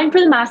beeline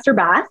for the master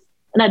bath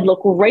and I'd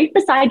look right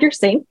beside your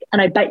sink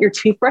and I bet your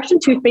toothbrush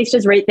and toothpaste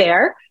is right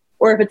there.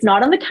 Or if it's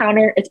not on the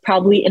counter, it's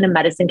probably in a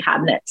medicine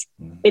cabinet.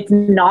 It's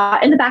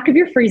not in the back of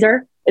your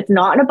freezer. It's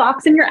not in a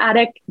box in your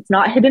attic. It's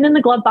not hidden in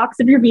the glove box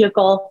of your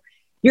vehicle.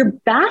 Your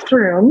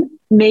bathroom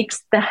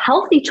makes the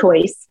healthy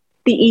choice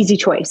the easy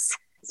choice.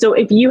 So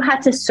if you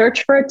had to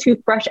search for a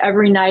toothbrush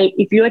every night,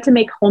 if you had to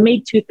make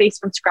homemade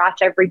toothpaste from scratch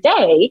every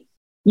day,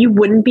 you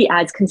wouldn't be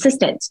as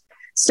consistent.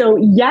 So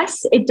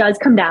yes, it does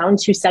come down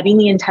to setting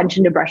the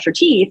intention to brush your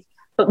teeth.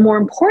 But more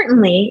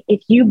importantly,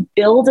 if you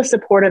build a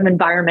supportive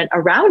environment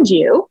around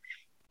you,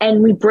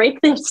 and we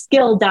break the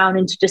skill down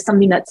into just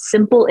something that's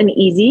simple and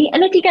easy.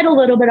 And if you get a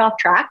little bit off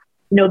track,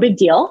 no big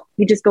deal.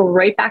 You just go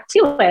right back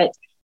to it.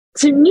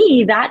 To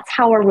me, that's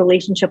how our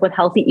relationship with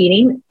healthy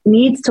eating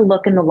needs to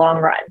look in the long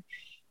run.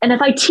 And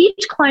if I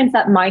teach clients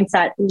that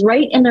mindset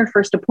right in their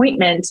first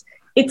appointment,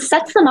 it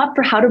sets them up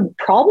for how to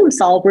problem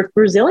solve with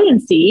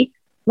resiliency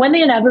when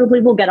they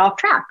inevitably will get off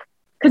track.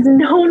 Because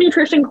no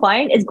nutrition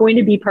client is going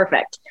to be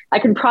perfect. I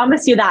can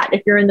promise you that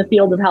if you're in the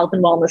field of health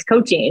and wellness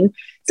coaching.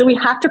 So we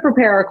have to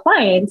prepare our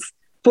clients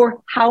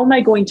for how am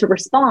I going to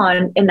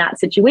respond in that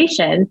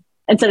situation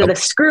instead of the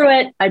screw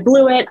it, I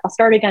blew it, I'll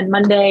start again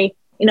Monday.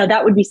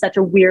 That would be such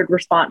a weird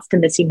response to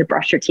missing to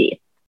brush your teeth.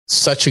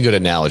 Such a good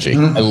analogy.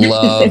 I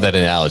love that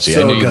analogy.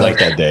 I knew you'd like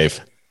that, Dave.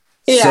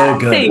 Yeah, so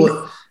good.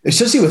 Well,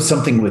 especially with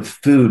something with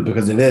food,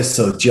 because it is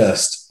so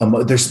just,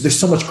 there's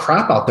so much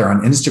crap out there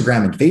on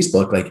Instagram and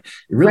Facebook. Like it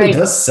really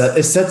does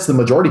it sets the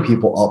majority of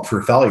people up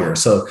for failure.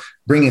 So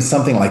bringing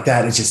something like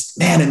that, it's just,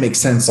 man, it makes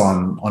sense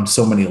on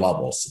so many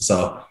levels.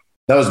 So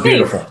that was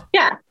beautiful.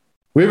 Yeah.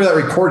 We have that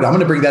recorded. I'm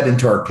going to bring that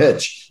into our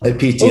pitch at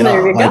PT. Well,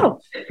 there you go.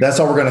 That's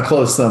how we're going to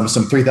close some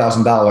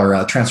 $3,000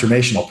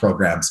 transformational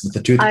programs with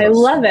the toothbrush. I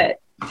love it.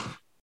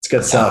 It's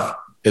good stuff.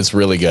 It's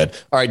really good.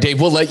 All right, Dave,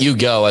 we'll let you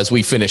go as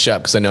we finish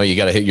up because I know you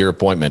got to hit your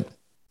appointment.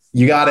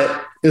 You got it.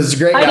 It was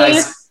great,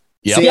 guys.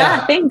 Yep.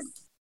 Yeah, thanks.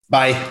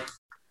 Bye.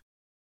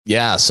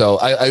 Yeah, so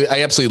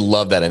I absolutely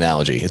love that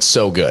analogy. It's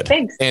so good.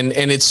 Thanks. And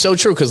it's so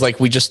true because like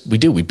we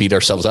beat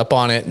ourselves up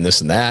on it and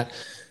this and that.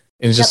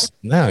 And it's just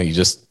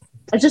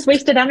it's just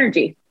wasted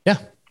energy. Yeah,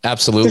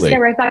 absolutely. Just get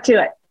right back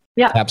to it.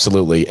 Yeah,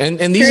 absolutely. And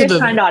these Curious,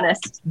 kind,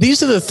 honest.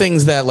 These are the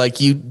things that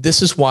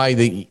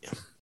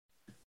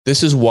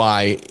this is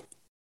why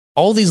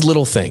all these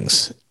little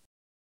things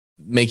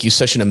make you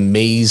such an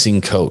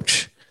amazing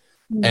coach.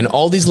 Mm-hmm. And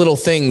all these little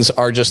things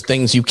are just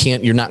things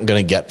you're not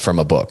going to get from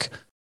a book.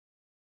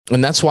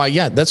 And that's why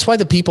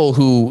the people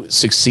who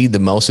succeed the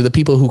most are the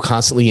people who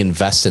constantly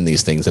invest in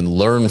these things and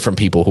learn from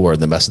people who are in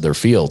the best of their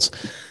fields.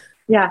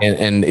 Yeah.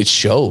 And it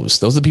shows.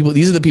 These are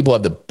the people who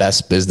have the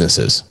best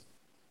businesses.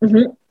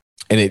 Mm-hmm.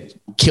 And it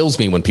kills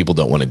me when people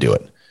don't want to do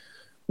it.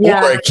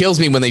 Yeah. Or it kills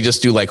me when they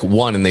just do like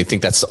one and they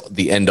think that's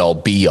the end all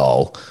be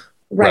all.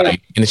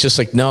 Right. And it's just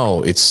like,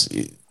 no,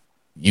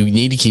 you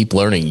need to keep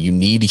learning. You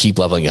need to keep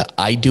leveling up.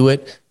 I do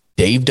it.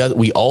 Dave does it.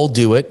 We all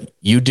do it.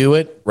 You do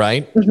it.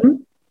 Right.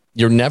 Mm-hmm.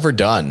 You're never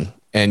done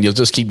and you'll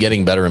just keep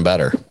getting better and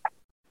better.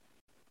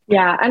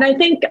 Yeah. And I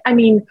think,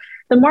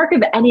 the mark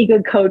of any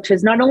good coach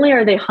is not only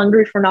are they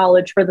hungry for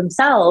knowledge for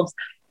themselves,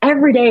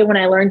 every day when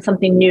I learn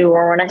something new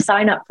or when I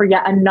sign up for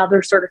yet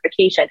another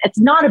certification, it's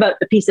not about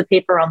the piece of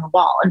paper on the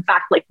wall. In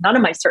fact, like none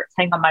of my certs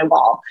hang on my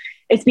wall.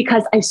 It's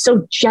because I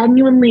so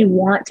genuinely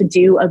want to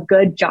do a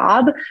good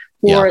job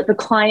for the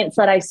clients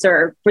that I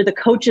serve, for the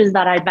coaches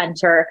that I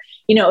mentor.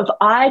 If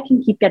I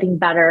can keep getting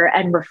better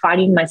and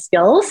refining my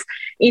skills,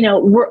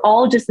 we're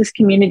all just this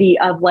community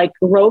of like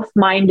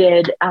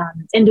growth-minded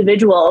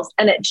individuals.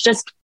 And it's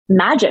just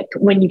magic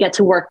when you get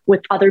to work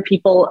with other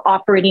people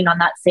operating on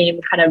that same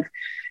kind of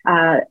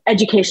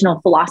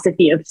educational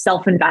philosophy of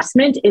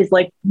self-investment is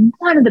like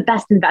one of the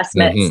best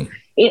investments.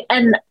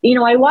 And,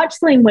 I watched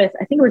something with,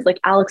 I think it was like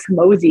Alex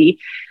Hormozi,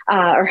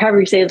 or however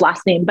you say his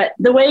last name, but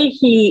the way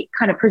he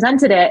kind of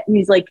presented it,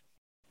 he's like,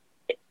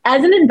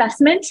 as an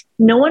investment,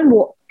 no one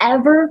will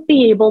ever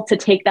be able to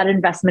take that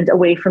investment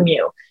away from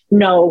you.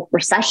 No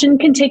recession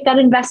can take that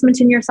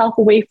investment in yourself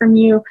away from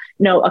you.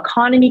 No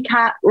economy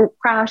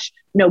crash,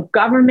 no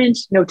government,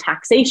 no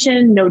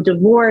taxation, no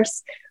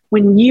divorce.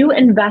 When you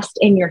invest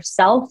in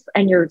yourself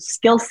and your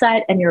skill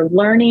set and your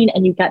learning,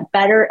 and you get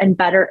better and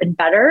better and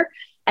better,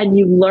 and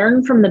you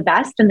learn from the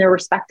best in their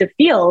respective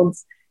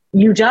fields,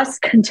 you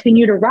just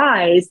continue to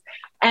rise.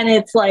 And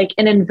it's like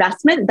an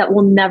investment that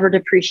will never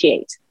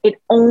depreciate. It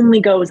only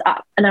goes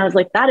up. And I was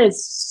like, that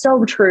is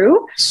so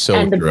true.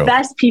 And the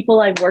best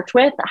people I've worked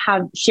with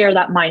share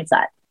that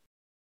mindset.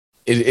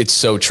 It's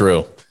so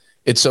true.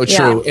 It's so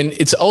true. And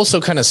it's also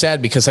kind of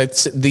sad because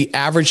the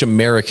average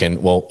American,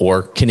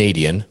 or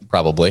Canadian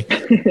probably,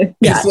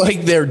 it's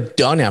like they're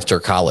done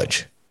after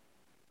college.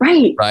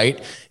 Right.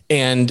 Right.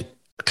 And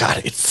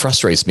God, it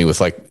frustrates me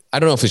with I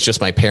don't know if it's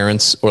just my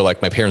parents or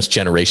my parents'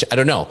 generation. I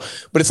don't know.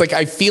 But it's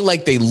I feel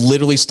like they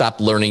literally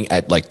stopped learning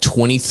at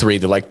 23.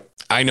 They're like,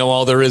 I know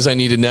all there is I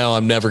need to know.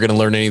 I'm never going to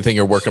learn anything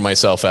or work on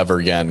myself ever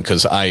again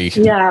because I've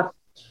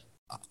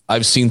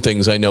seen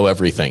things. I know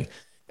everything.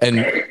 And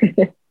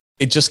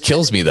it just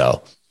kills me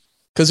though.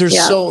 Because there's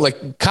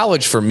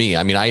college for me.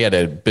 I mean, I had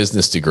a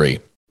business degree.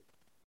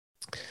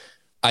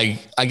 I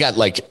got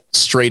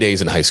straight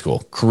A's in high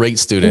school. Great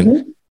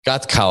student.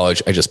 Got to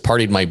college. I just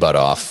partied my butt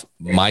off.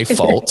 My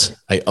fault.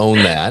 I own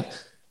that.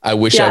 I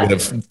wish I would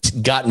have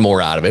gotten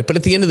more out of it. But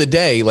at the end of the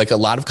day, a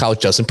lot of college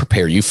doesn't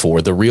prepare you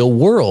for the real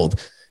world.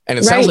 And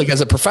it sounds like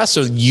as a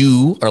professor,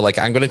 you are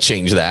I'm going to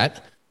change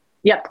that.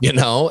 Yep.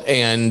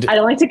 And I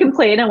don't like to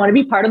complain. I want to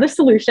be part of the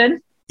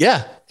solution.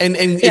 Yeah. And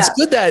it's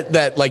good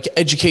that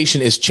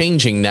education is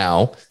changing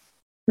now.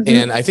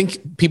 And I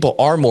think people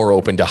are more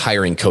open to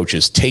hiring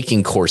coaches,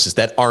 taking courses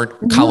that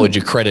aren't college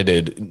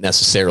accredited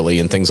necessarily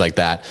and things like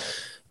that.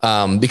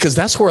 Because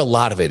that's where a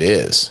lot of it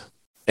is.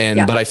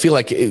 But I feel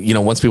like,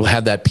 once people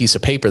have that piece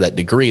of paper, that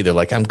degree, they're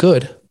like, I'm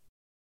good.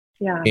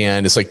 Yeah.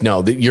 And it's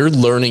no, your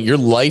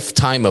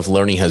lifetime of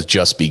learning has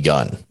just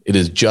begun. It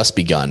has just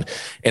begun.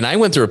 And I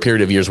went through a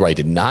period of years where I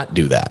did not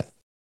do that.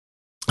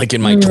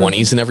 In my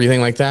 20s and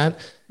everything like that.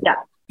 Yeah.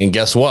 And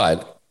guess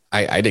what?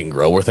 I didn't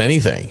grow with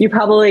anything. You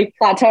probably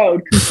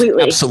plateaued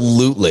completely.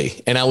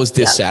 Absolutely. And I was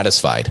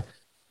dissatisfied.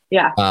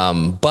 Yeah.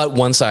 But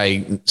once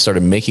I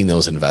started making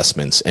those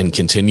investments and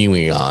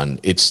continuing on,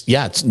 it's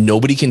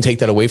nobody can take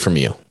that away from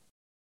you.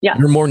 Yeah.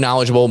 You're more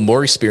knowledgeable,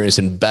 more experienced,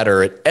 and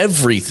better at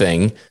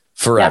everything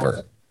forever.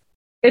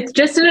 Yeah. It's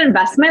just an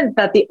investment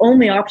that the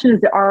only option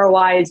is the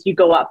ROI is you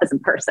go up as a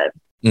person.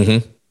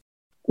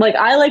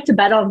 I like to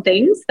bet on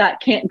things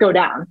that can't go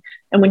down.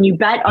 And when you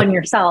bet on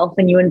yourself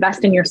and you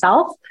invest in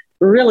yourself,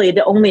 really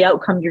the only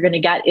outcome you're going to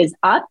get is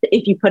up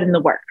if you put in the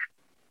work.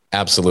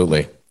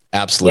 Absolutely.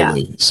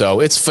 Absolutely. Yeah. So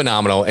it's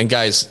phenomenal. And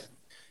guys,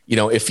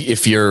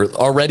 if you're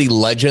already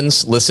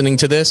legends listening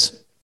to this,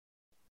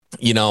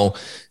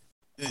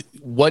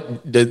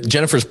 what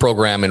Jennifer's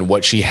program and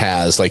what she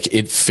has,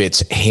 it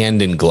fits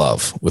hand in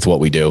glove with what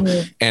we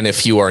do. And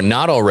if you are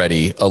not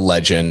already a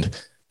legend,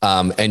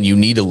 and you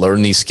need to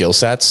learn these skill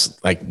sets,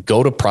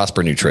 go to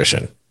Prosper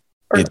Nutrition.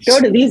 Or go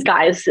to these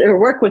guys or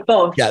work with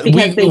both. Yeah,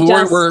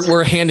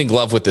 we're hand in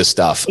glove with this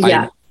stuff.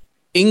 Yeah. I'm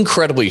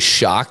incredibly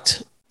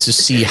shocked to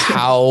see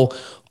how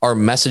our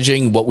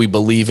messaging, what we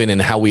believe in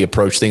and how we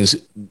approach things,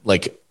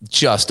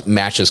 just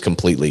matches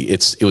completely.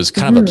 It was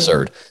kind of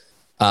absurd.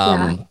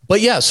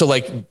 But yeah, so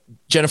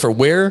Jennifer,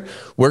 where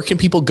can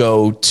people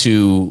go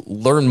to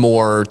learn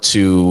more,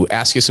 to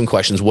ask you some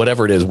questions,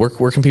 whatever it is?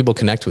 Where can people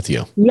connect with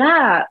you?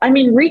 Yeah,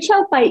 reach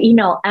out by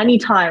email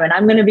anytime, and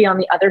I'm going to be on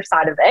the other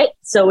side of it.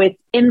 So it's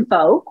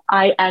info,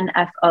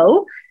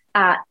 INFO,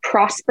 at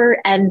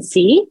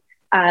ProsperNC,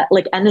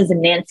 N as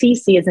in Nancy,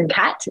 C as in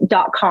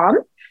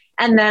cat.com.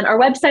 And then our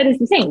website is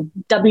the same,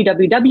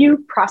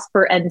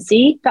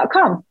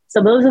 www.prospernc.com.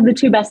 So those are the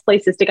two best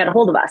places to get a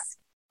hold of us.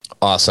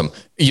 Awesome.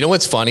 You know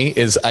what's funny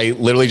is I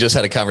literally just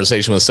had a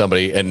conversation with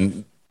somebody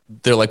and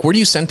they're like, where do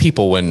you send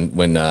people when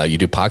you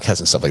do podcasts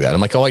and stuff like that? I'm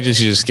like, oh, you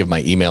just give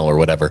my email or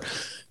whatever.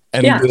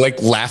 And they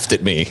laughed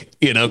at me,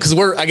 because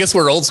I guess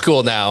we're old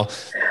school now.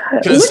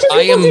 Because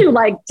I am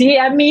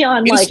DM me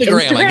on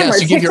Instagram. I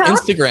guess you give your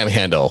Instagram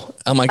handle.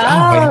 I'm like,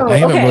 I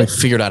haven't really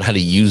figured out how to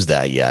use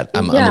that yet.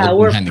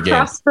 We're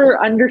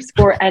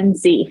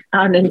Prosper_NC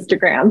on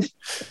Instagram.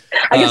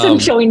 I guess I'm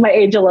showing my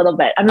age a little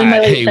bit. I'm in my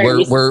late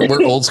 30s.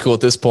 We're old school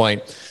at this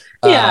point.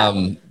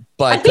 Yeah.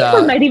 But I think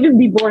we might even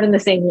be born in the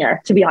same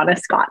year, to be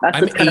honest, Scott.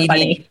 That's what's kind of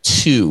funny.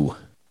 82.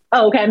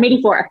 Oh, okay. I'm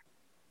 84.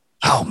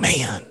 Oh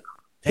man.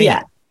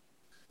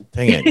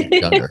 Dang it,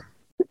 younger.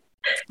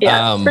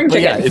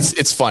 But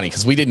it's funny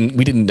because we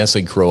didn't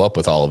necessarily grow up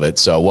with all of it.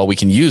 So while we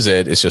can use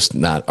it, it's just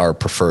not our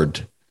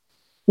preferred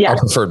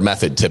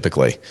method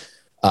typically.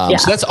 So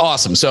that's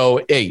awesome.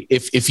 So, hey,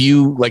 if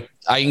you like,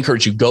 I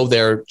encourage you, go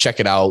there, check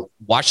it out,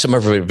 watch some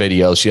of her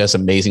videos. She has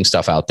amazing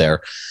stuff out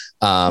there.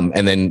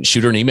 And then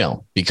shoot her an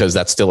email, because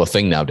that's still a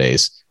thing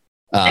nowadays.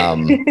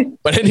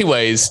 But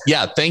anyways,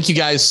 yeah, thank you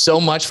guys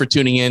so much for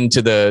tuning in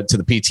to the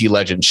PT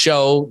Legends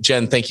show.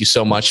 Jen, thank you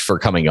so much for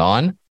coming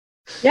on.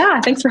 Yeah,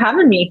 thanks for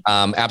having me.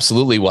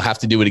 Absolutely. We'll have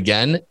to do it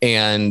again.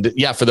 And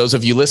yeah, for those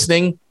of you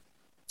listening,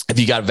 if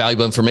you got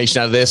valuable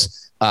information out of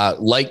this,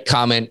 like,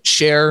 comment,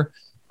 share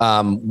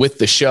with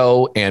the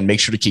show, and make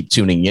sure to keep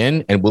tuning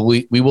in. And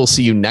we will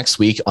see you next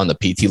week on the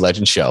PT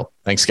Legends show.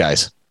 Thanks,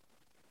 guys.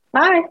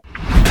 Bye.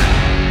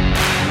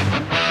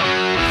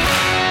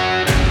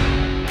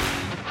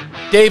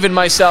 Dave and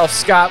myself,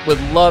 Scott, would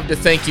love to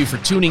thank you for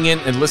tuning in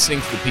and listening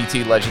to the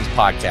PT Legends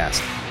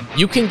podcast.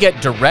 You can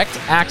get direct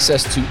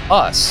access to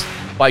us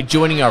by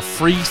joining our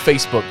free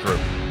Facebook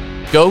group.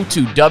 Go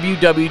to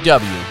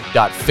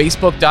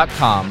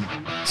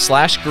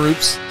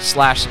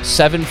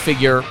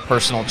www.facebook.com/groups/7-figure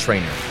personal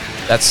trainer.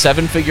 That's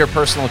 7-figure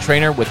personal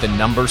trainer with the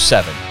number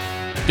 7.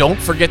 Don't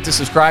forget to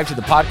subscribe to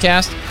the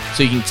podcast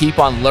so you can keep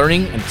on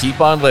learning and keep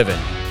on living.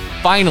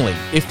 Finally,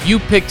 if you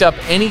picked up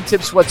any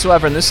tips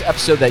whatsoever in this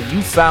episode that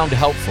you found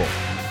helpful,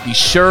 be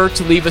sure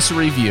to leave us a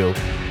review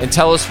and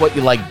tell us what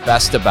you like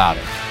best about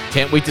it.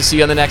 Can't wait to see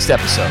you on the next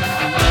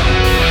episode.